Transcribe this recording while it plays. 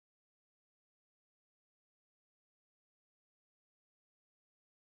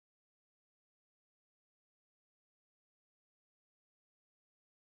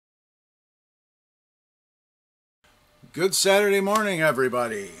Good Saturday morning,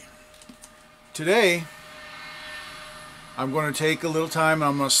 everybody. Today, I'm going to take a little time and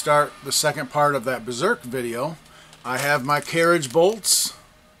I'm going to start the second part of that Berzerk video. I have my carriage bolts.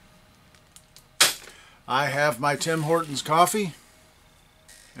 I have my Tim Hortons coffee.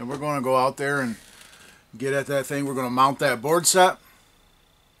 And we're going to go out there and get at that thing. We're going to mount that board set.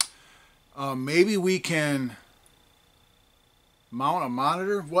 Maybe we can mount a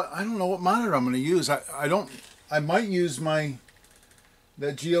monitor. I don't know what monitor I'm going to use. I might use that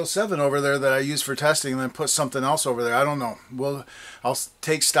G07 over there that I use for testing and then put something else over there. I don't know. I'll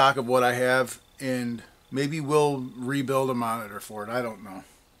take stock of what I have and maybe we'll rebuild a monitor for it. I don't know.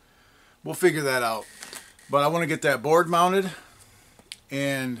 We'll figure that out. But I want to get that board mounted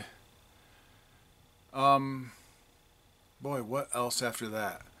and boy, what else after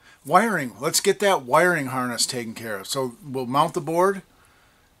that? Wiring. Let's get that wiring harness taken care of. So we'll mount the board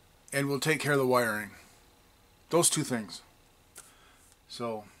and we'll take care of the wiring. Those two things.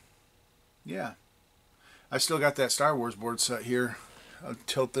 So, yeah. I still got that Star Wars board set here. I'll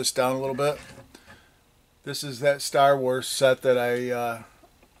tilt this down a little bit. This is that Star Wars set that I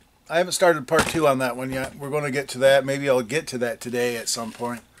haven't started part 2 on that one yet. We're going to get to that. Maybe I'll get to that today at some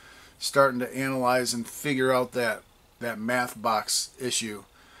point. Starting to analyze and figure out that math box issue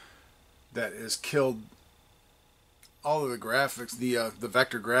that has killed all of the graphics, the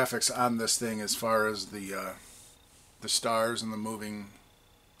vector graphics on this thing as far as the stars and the moving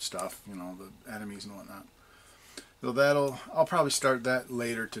stuff, you know, the enemies and whatnot. So I'll probably start that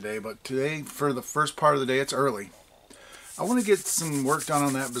later today, but today, for the first part of the day, it's early. I want to get some work done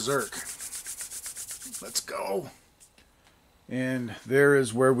on that Berzerk. Let's go. And there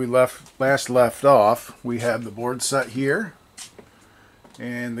is where we last left off. We have the board set here,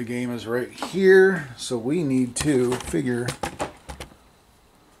 and the game is right here, so we need to figure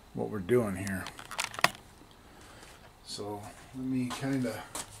what we're doing here. So let me kind of,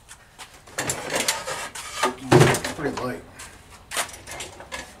 it's pretty light.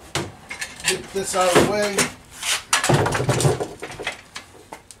 Get this out of the way.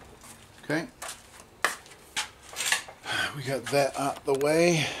 Okay. We got that out of the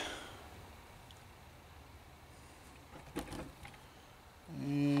way.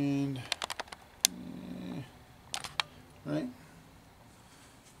 And, right.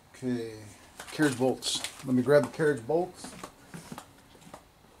 Okay. Carriage bolts. Let me grab the carriage bolts.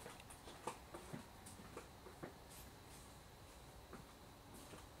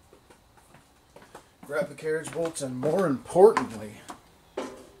 Grab the carriage bolts and, more importantly,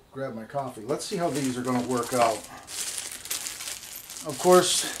 grab my coffee. Let's see how these are going to work out. Of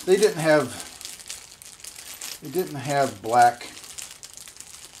course, they didn't have black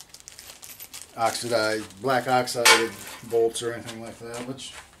oxidized bolts or anything like that,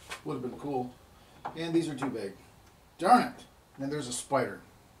 which would have been cool. And these are too big. Darn it! And there's a spider.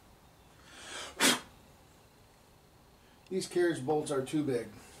 These carriage bolts are too big.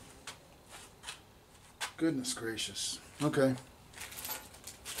 Goodness gracious. Okay.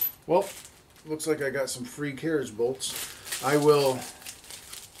 Well, looks like I got some free carriage bolts. I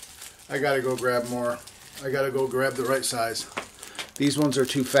gotta go grab more. I gotta go grab the right size. These ones are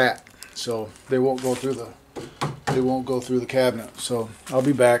too fat, so they won't go through the cabinet. So I'll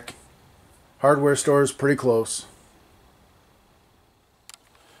be back. Hardware store is pretty close.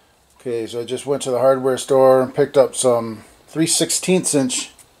 Okay, so I just went to the hardware store and picked up some 3/16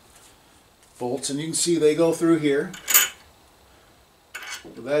 inch bolts, and you can see they go through here.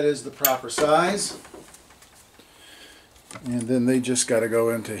 So that is the proper size. And then they just got to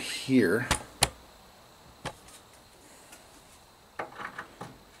go into here.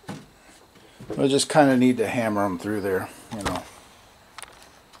 I just kind of need to hammer them through there, you know.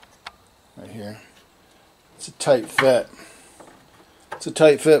 Right here. It's a tight fit. It's a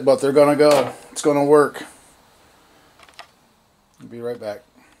tight fit, but they're going to go. It's going to work. I'll be right back.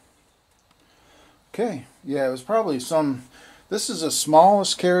 Okay, yeah, it was probably this is the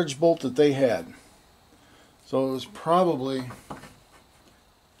smallest carriage bolt that they had. So it was probably,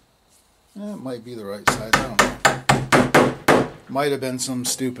 it might be the right size, I don't know. Might have been some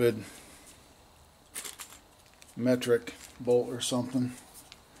stupid metric bolt or something.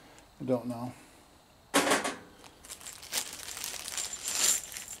 I don't know.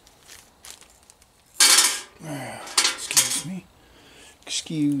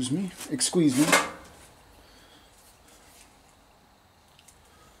 Excuse me.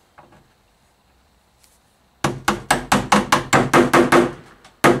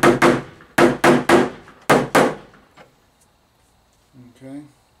 Okay.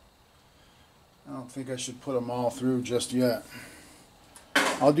 I don't think I should put them all through just yet.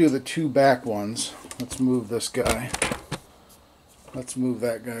 I'll do the two back ones. Let's move this guy. let's move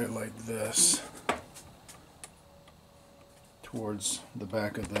that guy like this towards the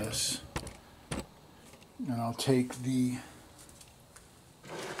back of this. And I'll take the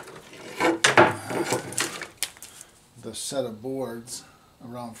set of boards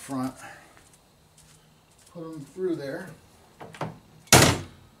around front, put them through there.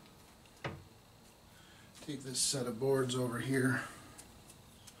 Take this set of boards over here.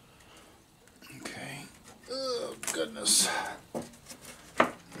 Okay. Oh, goodness.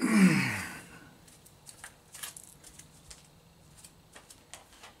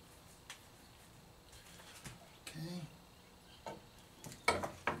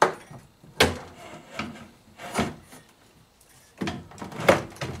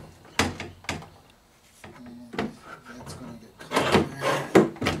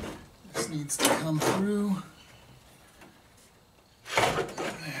 Needs to come through.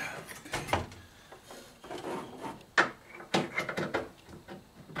 Yeah.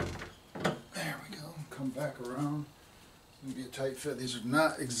 There we go. Come back around. It's going to be a tight fit. These are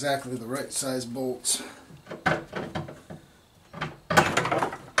not exactly the right size bolts.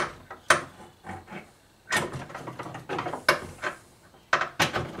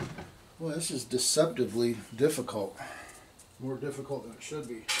 Well, this is deceptively difficult. More difficult than it should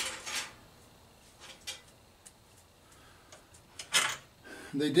be.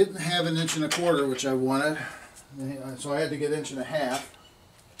 They didn't have 1 1/4 inch, which I wanted, so I had to get 1 1/2 inch,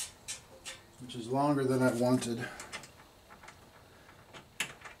 which is longer than I wanted.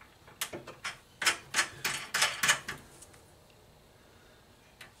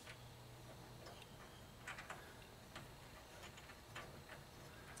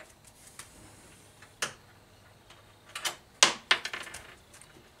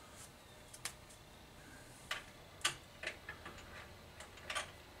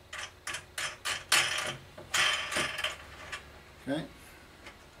 Okay,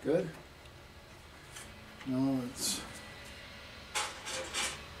 good. Now let's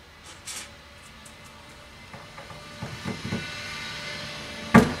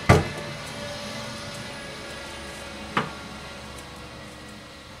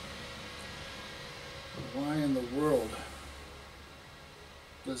why in the world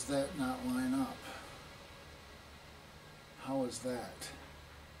does that not line up? How is that?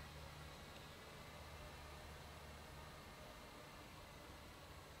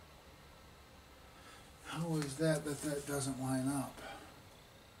 How is that doesn't line up?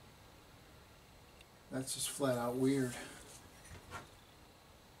 That's just flat out weird.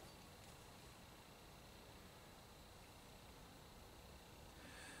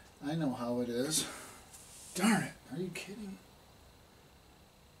 I know how it is. Darn it, are you kidding?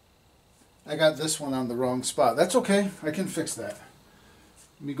 I got this one on the wrong spot. That's okay, I can fix that.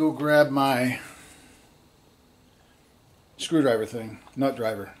 Let me go grab my screwdriver thing, nut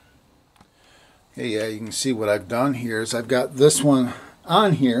driver. Okay, yeah, you can see what I've done here is I've got this one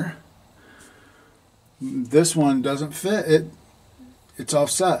on here. This one doesn't fit. It's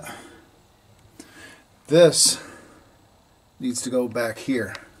offset. This needs to go back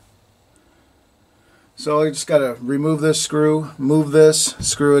here. So I just got to remove this screw, move this,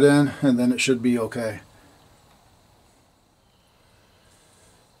 screw it in, and then it should be okay.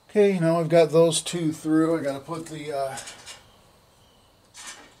 Okay, now I've got those two through. I got to put the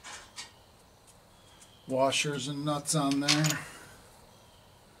washers and nuts on there.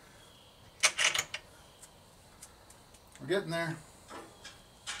 We're getting there.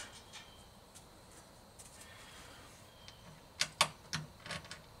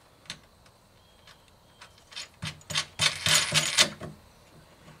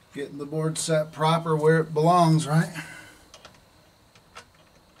 Getting the board set proper where it belongs, right?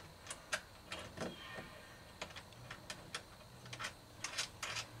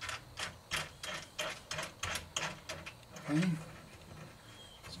 Okay.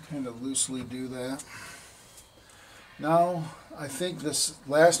 Just kind of loosely do that. Now, I think this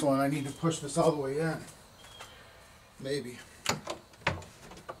last one, I need to push this all the way in. Maybe.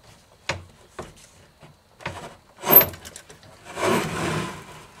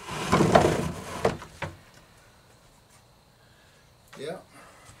 Yeah.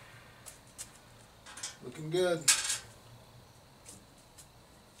 Looking good.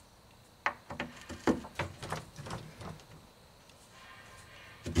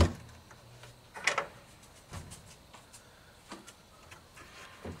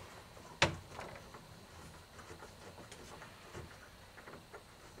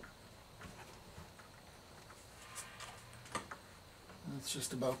 It's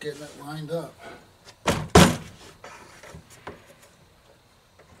just about getting it lined up.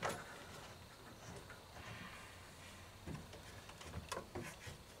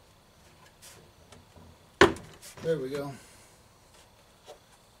 There we go.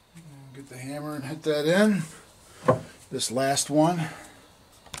 Get the hammer and hit that in. This last one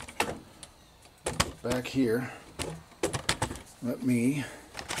back here. Let me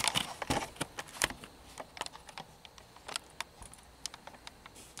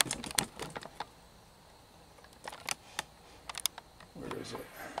where is it?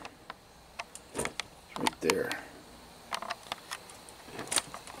 It's right there.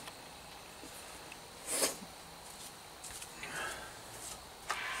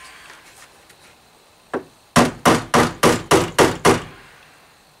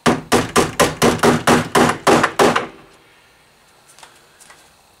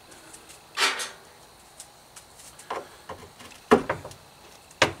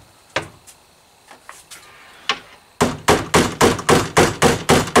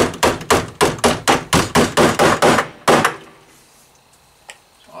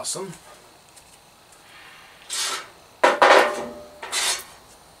 Awesome.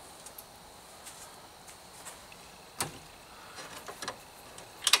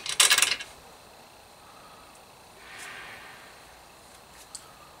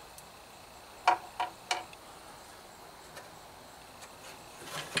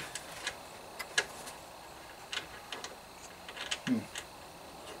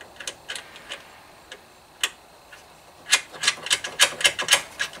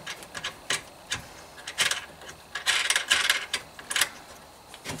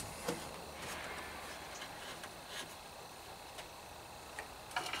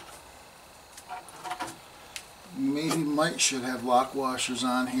 Should have lock washers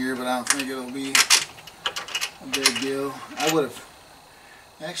on here, but I don't think it'll be a big deal. I would have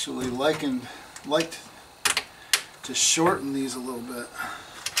actually liked to shorten these a little bit.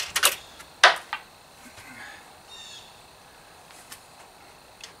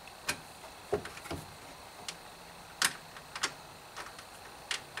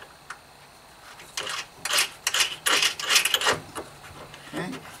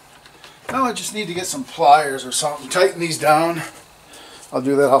 Now I just need to get some pliers or something, tighten these down. I'll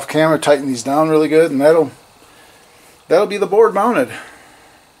do that off camera, tighten these down really good, and that'll be the board mounted.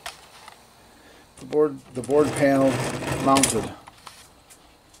 The board panel mounted.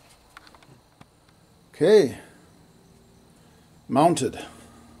 Okay. Mounted.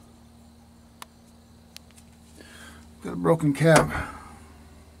 Got a broken cap.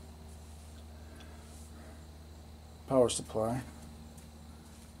 Power supply.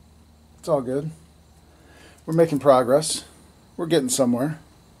 It's all good. We're making progress. We're getting somewhere.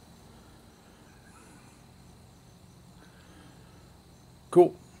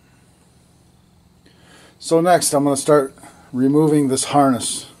 Cool. So next I'm going to start removing this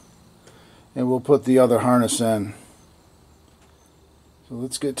harness, and we'll put the other harness in. So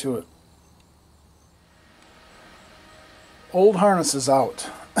let's get to it. Old harness is out.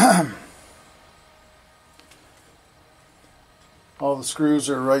 All the screws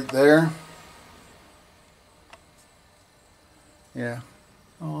are right there. Yeah,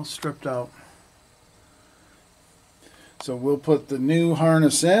 all stripped out. So we'll put the new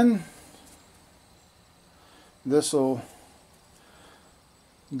harness in. This will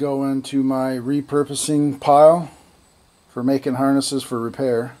go into my repurposing pile for making harnesses for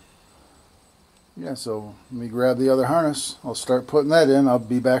repair. Yeah, so let me grab the other harness. I'll start putting that in. I'll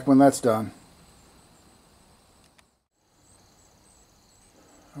be back when that's done.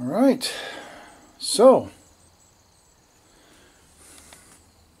 Alright, so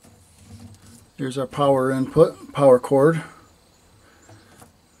here's our power input, power cord,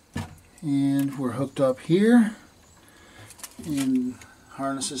 and we're hooked up here, and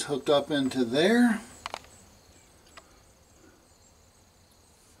harness is hooked up into there.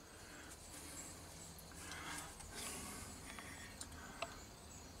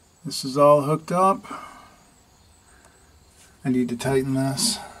 This is all hooked up. I need to tighten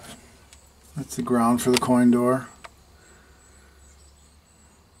this. That's the ground for the coin door.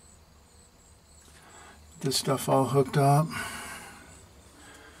 This stuff all hooked up.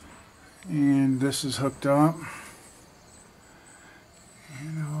 And this is hooked up.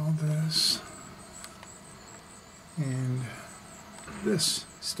 And all this. And this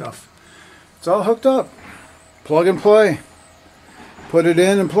stuff. It's all hooked up. Plug and play. Put it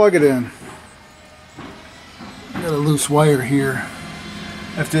in and plug it in. Got a loose wire here.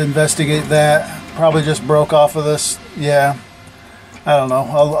 Have to investigate that. Probably just broke off of this. Yeah, I don't know.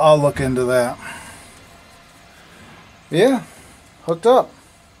 I'll look into that. Yeah, hooked up.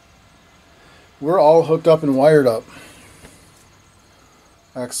 We're all hooked up and wired up.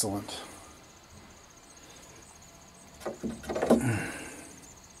 Excellent.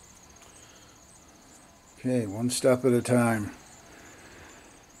 Okay, one step at a time.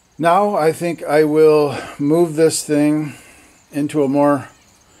 Now I think I will move this thing into a more,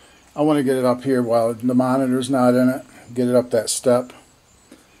 I want to get it up here while the monitor's not in it. Get it up that step.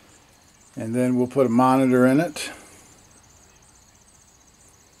 And then we'll put a monitor in it.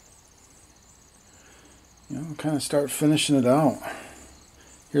 Kind of start finishing it out.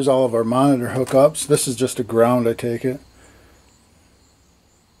 Here's all of our monitor hookups. This is just a ground, I take it.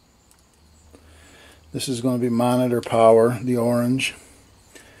 This is going to be monitor power, the orange.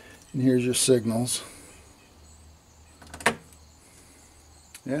 And here's your signals.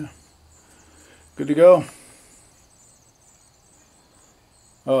 Yeah. Good to go.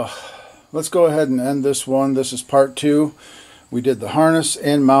 Let's go ahead and end this one. This is part 2. We did the harness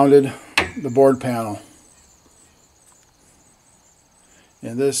and mounted the board panel.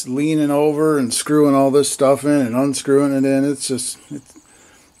 And this leaning over and screwing all this stuff in and unscrewing it in, it's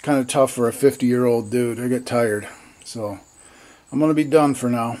kind of tough for a 50-year-old dude. I get tired. So I'm going to be done for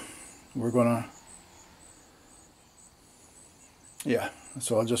now. We're going to, yeah.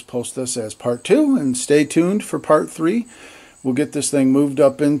 So I'll just post this as part 2 and stay tuned for part 3. We'll get this thing moved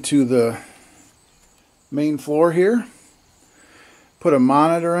up into the main floor here. Put a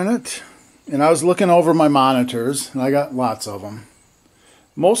monitor in it. And I was looking over my monitors, and I got lots of them.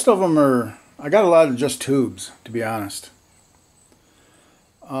 Most of them are, I got a lot of just tubes, to be honest.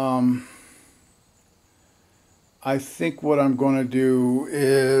 I think what I'm going to do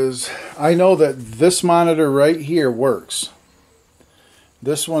is, I know that this monitor right here works.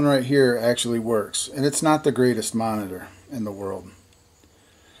 This one right here actually works. And it's not the greatest monitor in the world.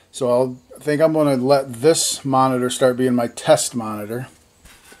 So I think I'm going to let this monitor start being my test monitor.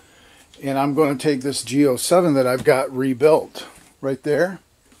 And I'm going to take this G07 that I've got rebuilt right there.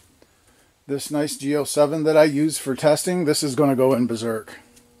 This nice G07 that I use for testing, this is going to go in Berzerk.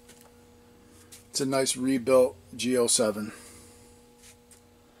 It's a nice rebuilt G07.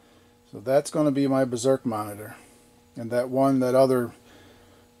 So that's going to be my Berzerk monitor. And that other,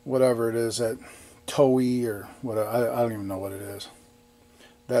 whatever it is, that Toei or whatever, I don't even know what it is.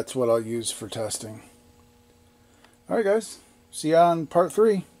 That's what I'll use for testing. Alright guys, see ya on part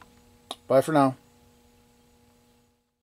 3. Bye for now.